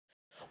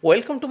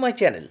Welcome to my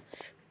channel.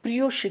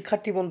 প্রিয়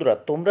শিক্ষার্থী বন্ধুরা,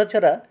 তোমরা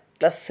যারা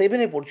ক্লাস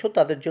 7-এ পড়ছো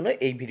তাদের জন্য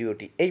এই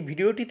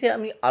ভিডিওটিতে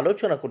আমি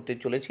আলোচনা করতে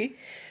চলেছি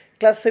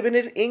class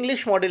 7-এর English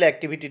model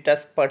activity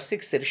task part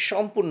 6-এর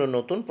সম্পূর্ণ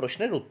নতুন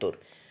প্রশ্নের উত্তর।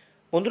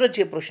 বন্ধুরা,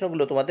 যে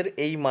প্রশ্নগুলো তোমাদের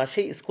এই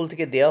মাসেই স্কুল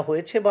থেকে দেওয়া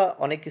হয়েছে বা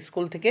অনেক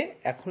স্কুল থেকে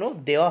এখনও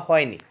দেওয়া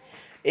হয়নি,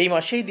 এই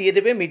মাসেই দিয়ে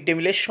দেবে মিড ডে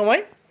মিলের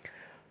সময়।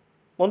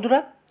 বন্ধুরা,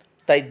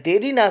 তাই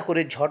দেরি না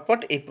করে ঝটপট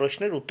এই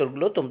প্রশ্নের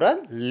উত্তরগুলো তোমরা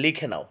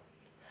লিখে নাও।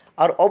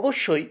 আর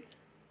অবশ্যই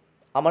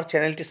আমার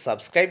চ্যানেলটি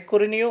সাবস্ক্রাইব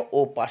করে নিও ও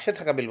পাশে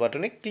থাকা বেল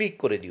বাটনে ক্লিক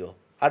করে দিও।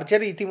 আর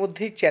যারা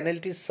ইতিমধ্যেই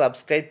চ্যানেলটি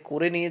সাবস্ক্রাইব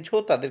করে নিয়েছো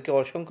তাদেরকে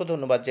অসংখ্য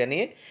ধন্যবাদ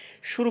জানিয়ে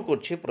শুরু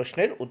করছি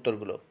প্রশ্নের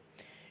উত্তরগুলো।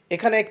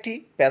 এখানে একটি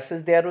প্যাসেজ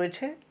দেওয়া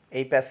রয়েছে,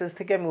 এই প্যাসেজ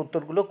থেকে আমি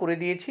উত্তরগুলো করে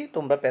দিয়েছি,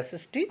 তোমরা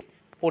প্যাসেজটি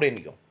পড়ে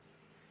নিও।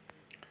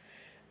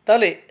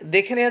 তাহলে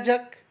দেখে নেওয়া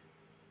যাক।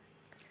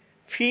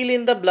 Fill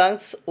in the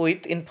blanks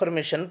with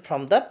information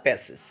from the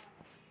passage.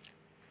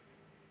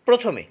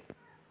 প্রথমে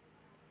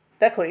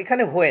দেখো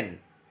এখানে হোয়েন,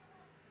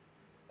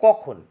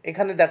 কখন,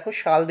 এখানে দেখো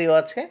সাল দেওয়া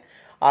আছে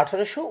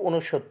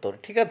 1869,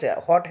 ঠিক আছে।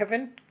 হোয়াট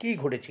হ্যাপেন্ড, কী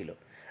ঘটেছিল।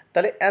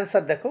 তাহলে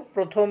অ্যান্সার দেখো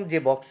প্রথম যে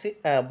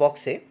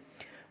বক্সে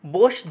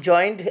বোস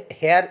জয়েন্ট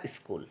হেয়ার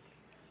স্কুল,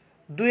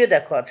 দুয়ে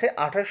দেখো আছে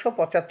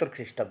 1875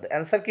 খ্রিস্টাব্দ।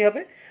 অ্যান্সার কী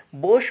হবে?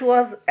 Bose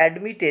was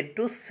admitted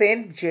to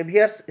Saint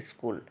Xavier's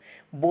school.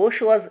 Bose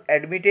was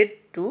admitted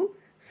to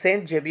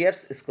Saint Xavier's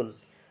school.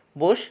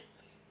 Bose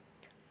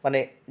মানে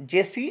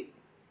জেসি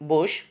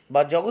বোস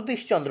বা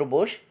জগদীশচন্দ্র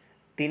বোস,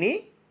 তিনি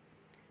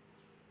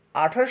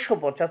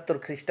 1875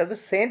 খ্রিস্টাব্দে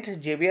সেন্ট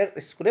জেভিয়ার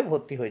স্কুলে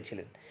ভর্তি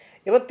হয়েছিলেন।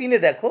 এবার তিনে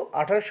দেখো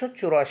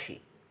 1884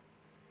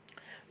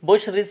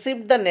 Bose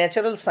received the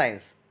natural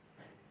science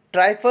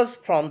ট্রাইফাস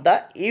from the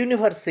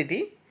university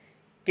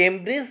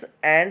Cambridge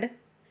and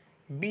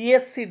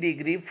BSc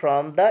degree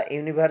from the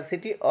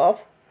university of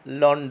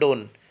London.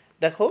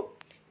 দেখো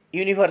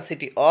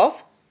ইউনিভার্সিটি অফ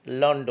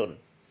লন্ডন।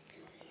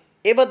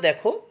 এবার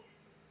দেখো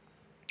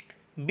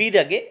বি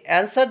দাগে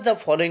অ্যান্সার দ্য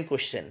ফলোয়িং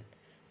কোশ্চেন।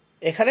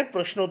 এখানে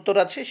প্রশ্ন উত্তর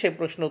আছে, সেই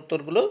প্রশ্ন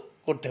উত্তরগুলো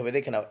করতে হবে,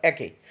 দেখে নাও।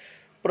 একেই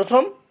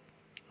প্রথম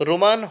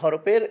রোমান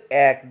হরফের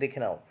এক, দেখে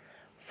নাও।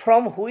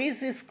 From which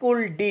school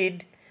did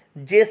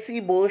JC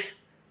Bose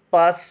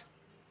pass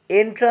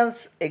entrance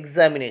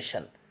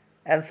examination.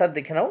 Answer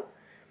দেখে নাও।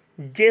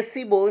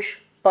 JC Bose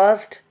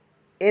passed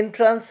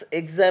entrance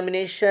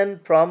examination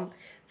from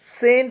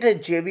Saint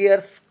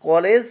Xavier's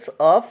college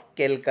of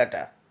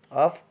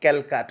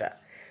Calcutta.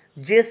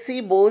 JC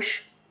Bose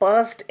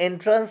passed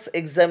entrance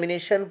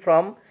examination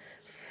from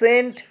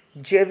Saint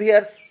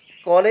Xavier's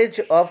college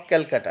of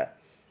Calcutta.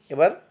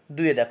 এবার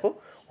দুয়ে দেখো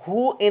হু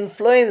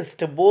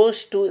influenced Bose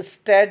to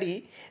study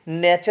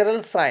natural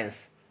science.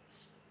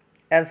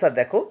 Answer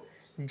দেখো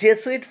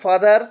Jesuit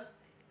father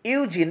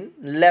Eugene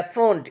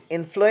Lafont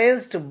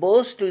influenced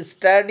Bose to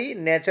study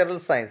natural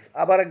science.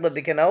 আবার একবার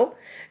দেখে নাও,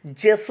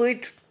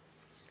 Jesuit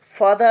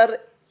father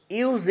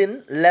Eugene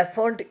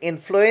Lafont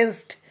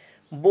influenced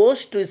Bose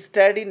to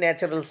study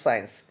natural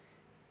science.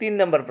 তিন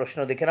নম্বর প্রশ্ন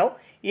দেখে নাও।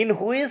 In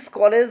which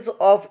college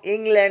of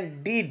England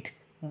did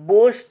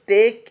Bose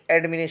take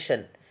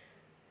admission.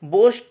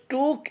 Bose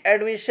took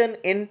admission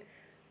in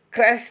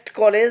Christ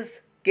college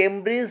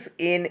Cambridge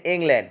in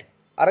England.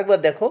 আরেকবার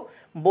দেখো,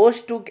 বোস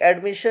টুক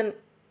admission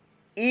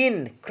in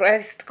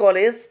Christ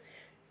college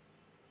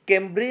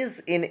Cambridge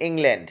in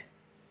England.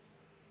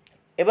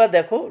 এবার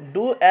দেখো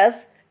do as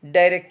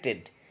directed.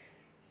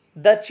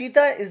 The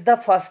চিতা is the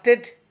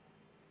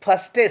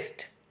fastest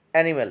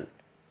animal.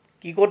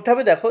 কী করতে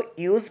হবে দেখো,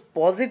 use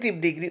positive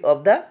degree of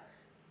the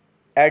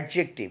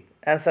adjective.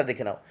 Answer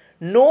দেখে নাও।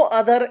 No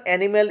other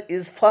animal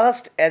is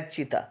fast as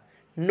চিতা।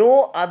 No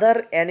other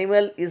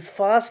animal is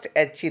fast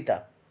as চিতা।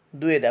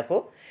 দুয়ে দেখো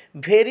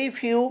very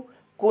few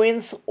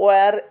queen's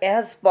war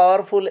as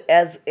powerful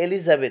as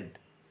Elizabeth.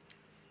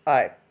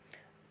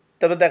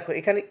 তবে দেখো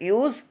এখানে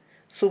ইউজ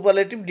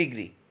সুপারলেটিভ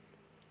ডিগ্রি।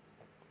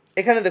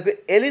 এখানে দেখো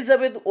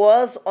Elizabeth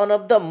was one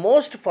of the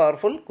most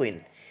powerful queen.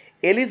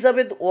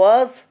 Elizabeth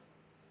was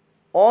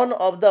one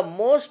of the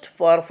most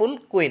powerful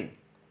queen.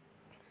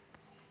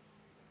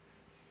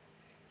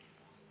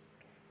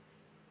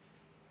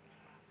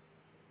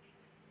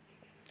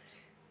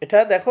 এটা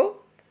দেখো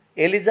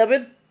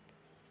এলিজাবেথ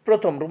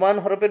প্রথম, রোমান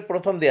হরফের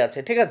প্রথম দেওয়া আছে,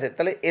 ঠিক আছে।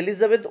 তাহলে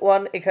এলিজাবেথ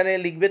ওয়ান এখানে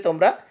লিখবে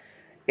তোমরা,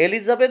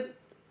 এলিজাবেথ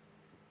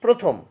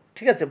প্রথম,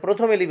 ঠিক আছে,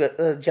 প্রথম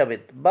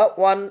এলিজাবেথ বা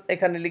ওয়ান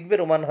এখানে লিখবে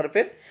রোমান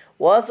হরফের।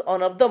 Was one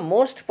of the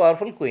most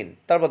powerful queen.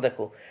 তারপর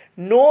দেখো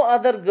no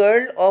other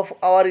girl of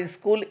our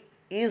school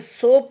is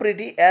so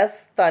pretty as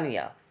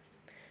Tania.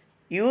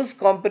 Use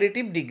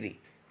comparative degree.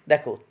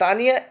 দেখো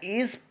Tania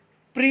is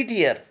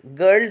প্রিটিয়ার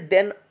girl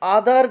then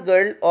other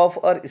girl of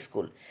our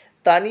school.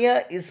 Tania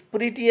is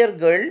প্রিটিয়ার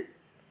girl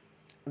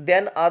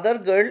then other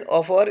girl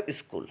of our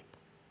school.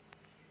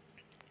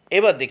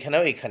 এবার দেখে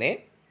নাও এখানে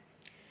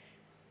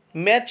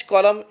match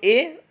column A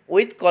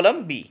with column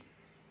B.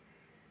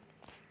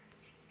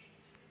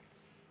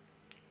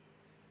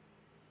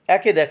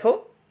 একে দেখো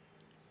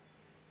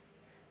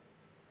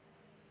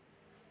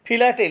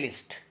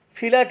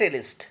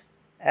ফিলাটেলিস্ট।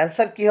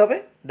 Answer কী হবে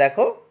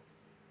দেখো,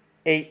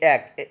 এই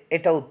এক,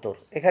 এটা উত্তর।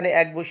 এখানে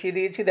এক বসিয়ে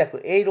দিয়েছি, দেখো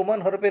এই রোমান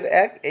হরফের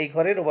এক, এই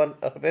ঘরে রোমান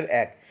হরফের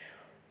এক।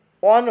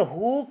 অন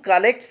হু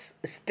কালেক্টস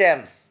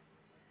স্ট্যাম্পস,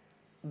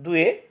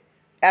 দুয়ে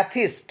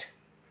অ্যাথিস্ট,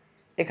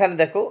 এখানে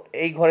দেখো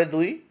এই ঘরে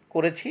দুই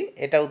করেছি,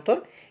 এটা উত্তর।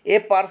 A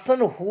person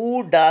who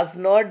does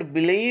not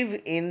believe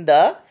in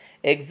the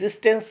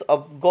existence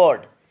of god,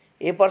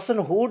 a person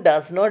who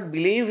does not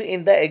believe in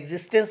the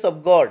existence of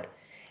god.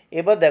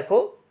 এবার দেখো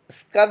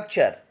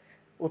স্কাল্পচার,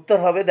 উত্তর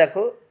হবে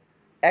দেখো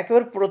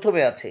একেবারে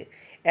প্রথমে আছে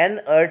an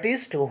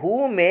artist who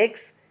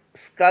makes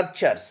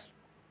sculptures.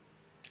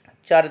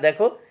 চার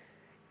দেখো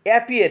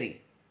অ্যাপিয়ারি,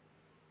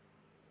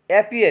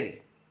 অ্যাপিয়ারি,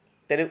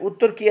 তাহলে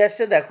উত্তর কী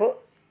আসছে দেখো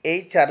এই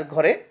চার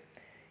ঘরে।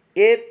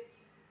 এ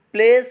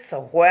প্লেস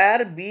হোয়ার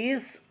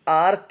বিজ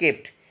are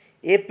kept,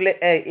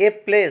 a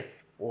place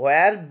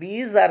where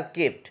বিজ আর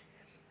কেপ্ট।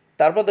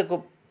 তারপর দেখো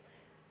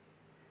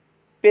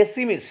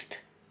পেসিমিস্ট,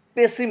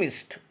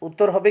 পেসিমিস্ট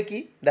উত্তর হবে কি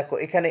দেখো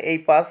এখানে এই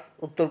পাস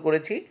উত্তর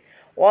করেছি।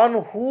 On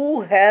who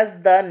has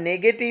the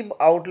negative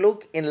Outlook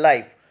in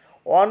life,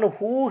 on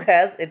who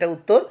has, এটা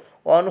উত্তর,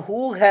 on who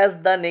has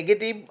the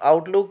negative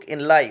Outlook in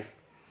life.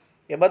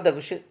 এবার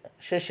দেখো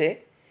শেষে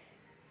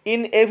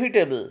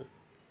ইনএভিটেবল,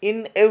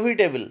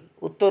 ইনএভিটেবল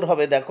উত্তর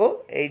হবে দেখো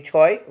এই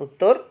ছয়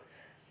উত্তর,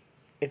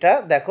 এটা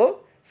দেখো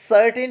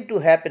certain to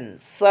happen,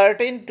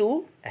 certain to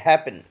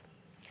happen.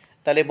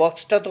 তাহলে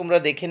বক্সটা তোমরা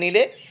দেখে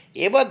নিলে।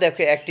 এবার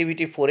দেখো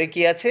অ্যাক্টিভিটি 4-এ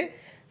কী আছে।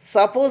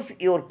 Suppose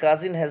your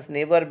cousin has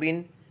never been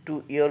to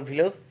your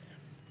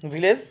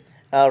village,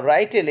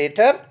 write a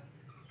letter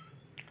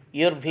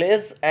your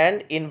village and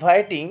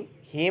inviting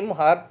him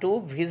her to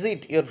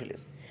visit your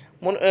village.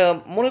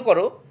 মনে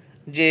করো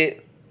যে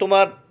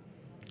তোমার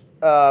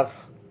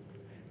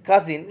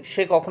কাজিন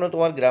সে কখনো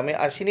তোমার গ্রামে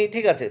আসেনি,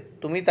 ঠিক আছে,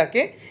 তুমি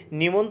তাকে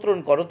নিমন্ত্রণ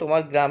করো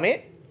তোমার গ্রামে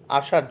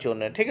আসার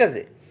জন্য, ঠিক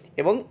আছে,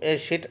 এবং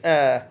সেটা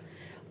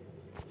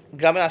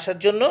গ্রামে আসার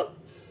জন্য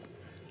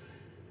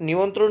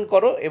নিমন্ত্রণ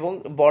করো এবং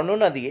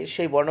বর্ণনা দিয়ে,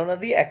 সেই বর্ণনা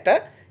দিয়ে একটা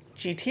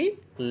চিঠি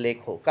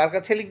লেখো। কার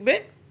কাছে লিখবে?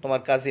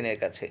 তোমার কাজিনের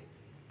কাছে।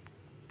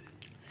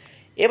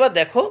 এবার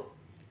দেখো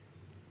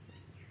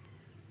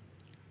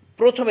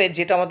প্রথমে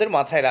যেটা আমাদের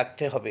মাথায়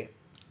রাখতে হবে,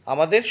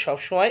 আমাদের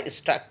সবসময়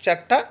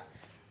স্ট্রাকচারটা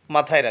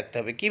মাথায় রাখতে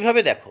হবে।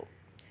 কিভাবে দেখো,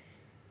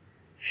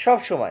 সব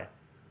সময়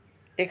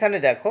এখানে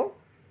দেখো,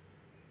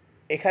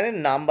 এখানে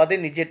নাম বাদে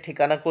নিজের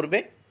ঠিকানা করবে,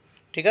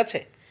 ঠিক আছে,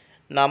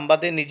 নাম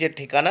বাদে নিজের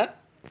ঠিকানা।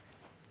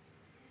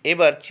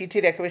 এবার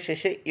চিঠির একেবারে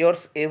শেষে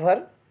ইয়োর্স এভার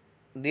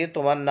দিয়ে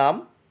তোমার নাম,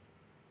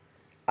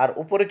 আর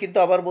উপরে কিন্তু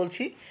আবার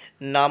বলছি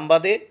নাম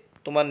বাদে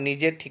তোমার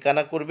নিজের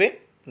ঠিকানা করবে।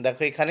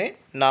 দেখো এখানে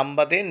নাম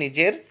বাদে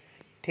নিজের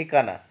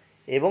ঠিকানা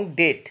এবং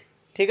ডেট,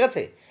 ঠিক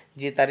আছে,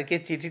 যে তারিখে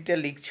চিঠিটা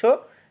লিখছো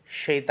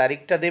সেই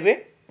তারিখটা দেবে।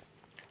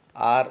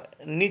 আর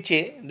নিচে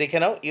দেখে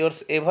নাও ইয়োর্স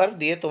এভার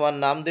দিয়ে তোমার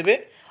নাম দেবে।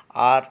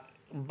 আর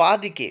বাঁ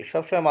দিকে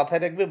সবসময়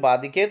মাথায় রাখবে, বাঁ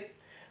দিকে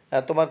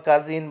তোমার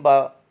কাজিন বা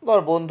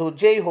তোমার বন্ধু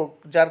যেই হোক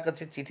যার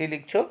কাছে চিঠি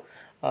লিখছো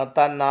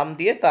তার নাম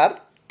দিয়ে তার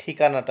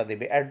ঠিকানাটা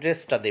দেবে,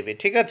 অ্যাড্রেসটা দেবে,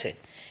 ঠিক আছে।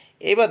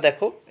 এবার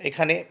দেখো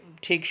এখানে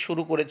ঠিক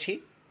শুরু করেছি,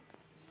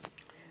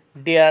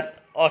 ডিয়ার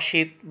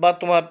অসিত বা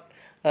তোমার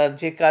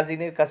যে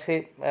কাজিনের কাছে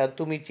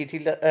তুমি চিঠি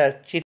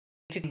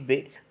লিখবে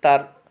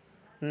তার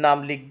নাম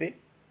লিখবে,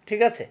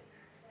 ঠিক আছে।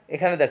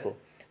 এখানে দেখো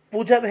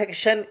পূজা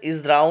vacation is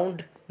round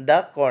the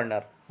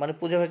corner, মানে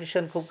পূজা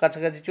ভ্যাকেশন খুব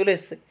কাছাকাছি চলে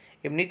এসছে।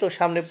 এমনি তো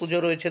সামনে পুজো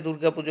রয়েছে,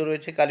 দুর্গা পুজো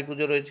রয়েছে, কালী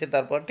পুজো রয়েছে,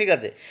 তারপর ঠিক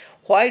আছে।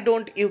 Why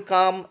don't you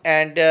come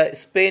and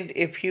spend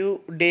a few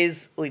days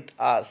with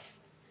us,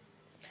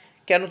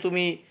 কেন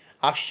তুমি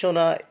আসছো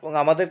না এবং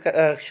আমাদের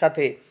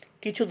সাথে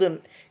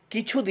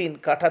কিছুদিন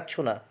কাটাচ্ছ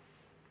না।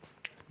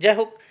 যাই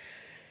হোক,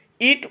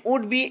 it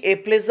would B A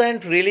pleasant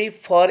relief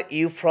for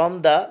you from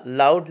the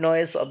loud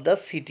noise of the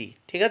city,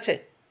 ঠিক আছে।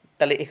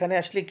 তাহলে এখানে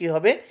আসলে কি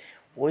হবে,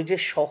 ওই যে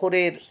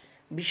শহরের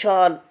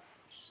বিশাল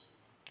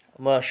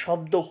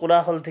শব্দ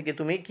কোলাহল থেকে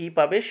তুমি কি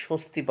পাবে,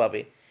 স্বস্তি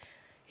পাবে।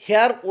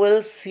 হেয়ার উইল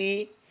সি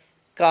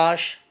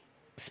কাশ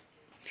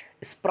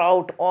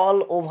sprout all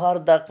over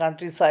the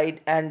country side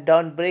and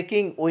down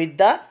breaking with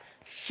the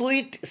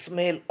sweet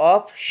smell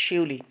of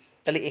শিউলি।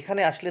 তাহলে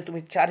এখানে আসলে তুমি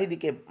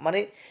চারিদিকে, মানে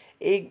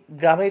এই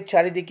গ্রামের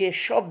চারিদিকে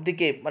সব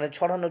দিকে মানে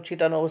ছড়ানো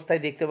ছিটানো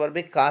অবস্থায় দেখতে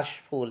পারবে কাশ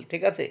ফুল,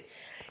 ঠিক আছে,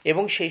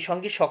 এবং সেই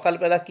সঙ্গে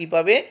সকালবেলা কী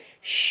পাবে,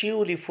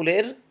 শিউলি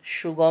ফুলের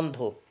সুগন্ধ।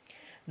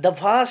 The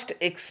vast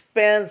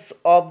expands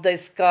of the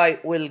sky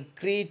will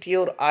grit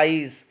your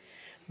eyes,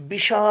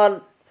 বিশাল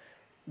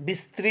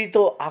বিস্তৃত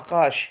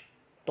আকাশ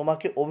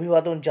তোমাকে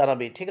অভিবাদন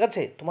জানাবে, ঠিক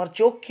আছে, তোমার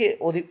চোখে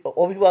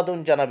অভিবাদন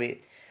জানাবে,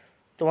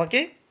 তোমাকে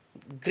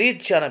গ্রিট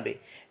জানাবে।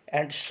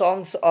 And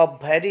songs of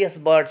various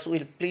birds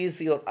will please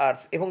your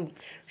arts, এবং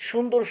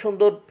সুন্দর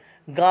সুন্দর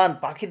গান,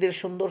 পাখিদের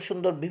সুন্দর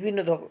সুন্দর বিভিন্ন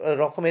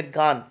রকমের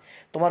গান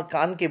তোমার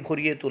কানকে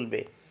ভরিয়ে তুলবে।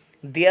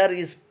 There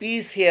is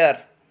piece hair,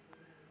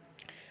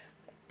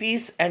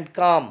 piece and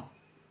come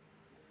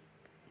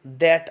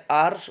that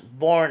are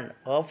born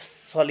of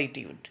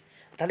solitude.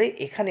 তাহলে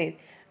এখানে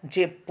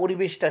যে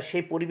পরিবেশটা,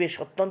 সেই পরিবেশ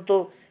অত্যন্ত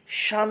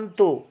শান্ত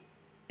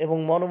এবং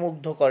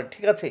মনোমুগ্ধকর,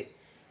 ঠিক আছে,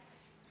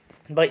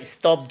 বা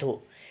স্তব্ধ।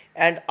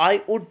 And I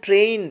would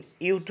train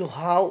you two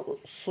how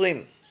swim,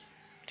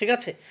 ঠিক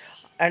আছে,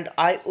 and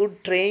I would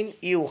train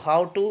you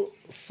how to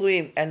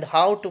swim and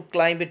how to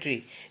climb a tree,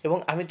 এবং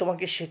আমি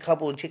তোমাকে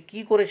শেখাবো যে কী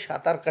করে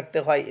সাঁতার কাটতে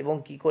হয় এবং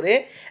কী করে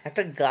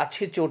একটা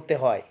গাছে চড়তে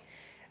হয়।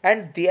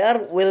 And there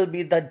will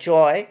be the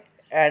Joy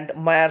and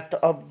মায়ার্থ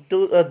of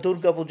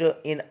Durga Puja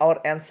in our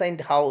ancient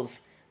house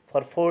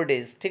for 4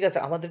 days, ঠিক আছে,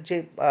 আমাদের যে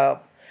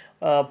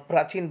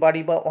প্রাচীন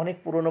বাড়ি বা অনেক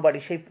পুরনো বাড়ি,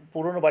 সেই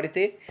পুরনো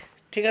বাড়িতে,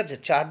 ঠিক আছে,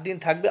 4 দিন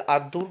থাকবে।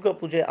 আর দুর্গা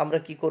পুজোয় আমরা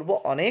কি করব,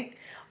 অনেক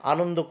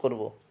আনন্দ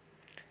করব।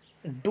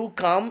 Do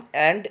come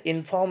and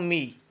inform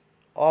me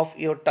of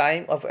your time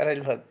of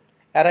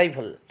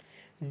arrival,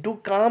 do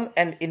come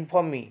and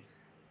inform me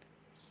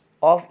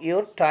of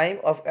your time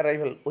of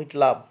arrival with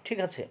love, ঠিক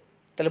আছে,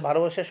 তাহলে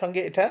ভালোবাসার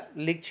সঙ্গে এটা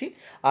লিখছি।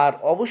 আর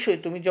অবশ্যই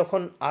তুমি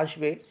যখন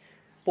আসবে,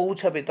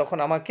 পৌঁছাবে, তখন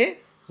আমাকে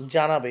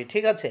জানাবে,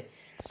 ঠিক আছে।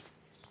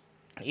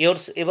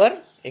 ইয়ার্স এবার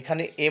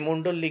এখানে এ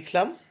মণ্ডল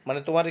লিখলাম, মানে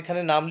তোমার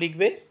এখানে নাম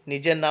লিখবে,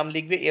 নিজের নাম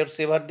লিখবে ইয়ার্স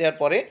এবার দেওয়ার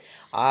পরে।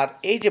 আর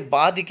এই যে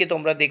বাঁ দিকে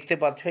তোমরা দেখতে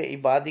পাচ্ছ, এই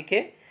বাঁ দিকে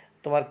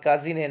তোমার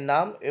কাজিনের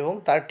নাম এবং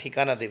তার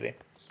ঠিকানা দেবে।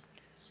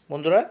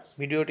 বন্ধুরা,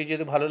 ভিডিওটি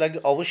যদি ভালো লাগে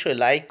অবশ্যই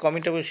লাইক,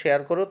 কমেন্ট এবং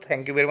শেয়ার করো।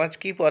 Thank you very much,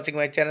 keep watching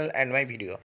my channel and my video.